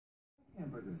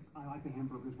hamburgers. I like the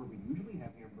hamburgers where we usually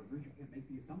have hamburgers. You can't make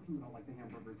the assumption that I like the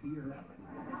hamburgers here. I'm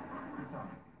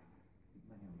sorry.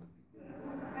 The hamburger.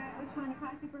 Which one? The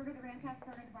classic burger, the ranch house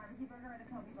burger, the barbecue burger, or the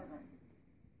Kobe burger?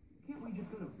 Can't we just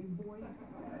go to Big Boy?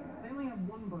 They only have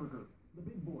one burger. The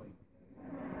Big Boy.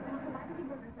 The barbecue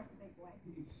burger's like the Big Boy.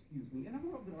 Excuse me. In a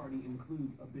world that already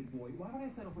includes a Big Boy, why would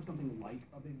I settle for something like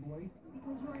a Big Boy?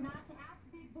 Because you are not to ask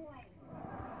Big Boy.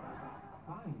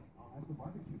 Fine. I'll have the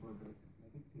barbecue burger.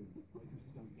 Make it two.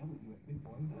 Waitresses don't yell at you at Big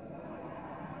Boy.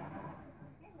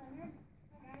 Hey, Leonard.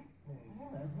 Hi, guys. Hey,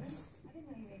 Leslie. I didn't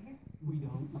know you were in here. We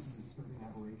don't. This is a disturbing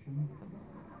aberration.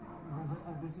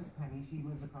 This is Penny. She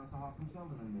lives across the hall from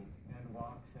Sheldon and me. And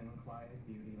walks in quiet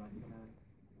beauty like a nun.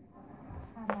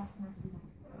 How else must you know?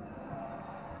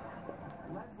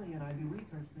 Leslie and I do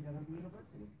research together at the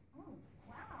university. Oh,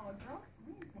 wow. A girl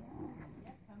scientist.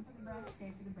 Yep, come for the breast,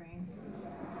 stay for the brains.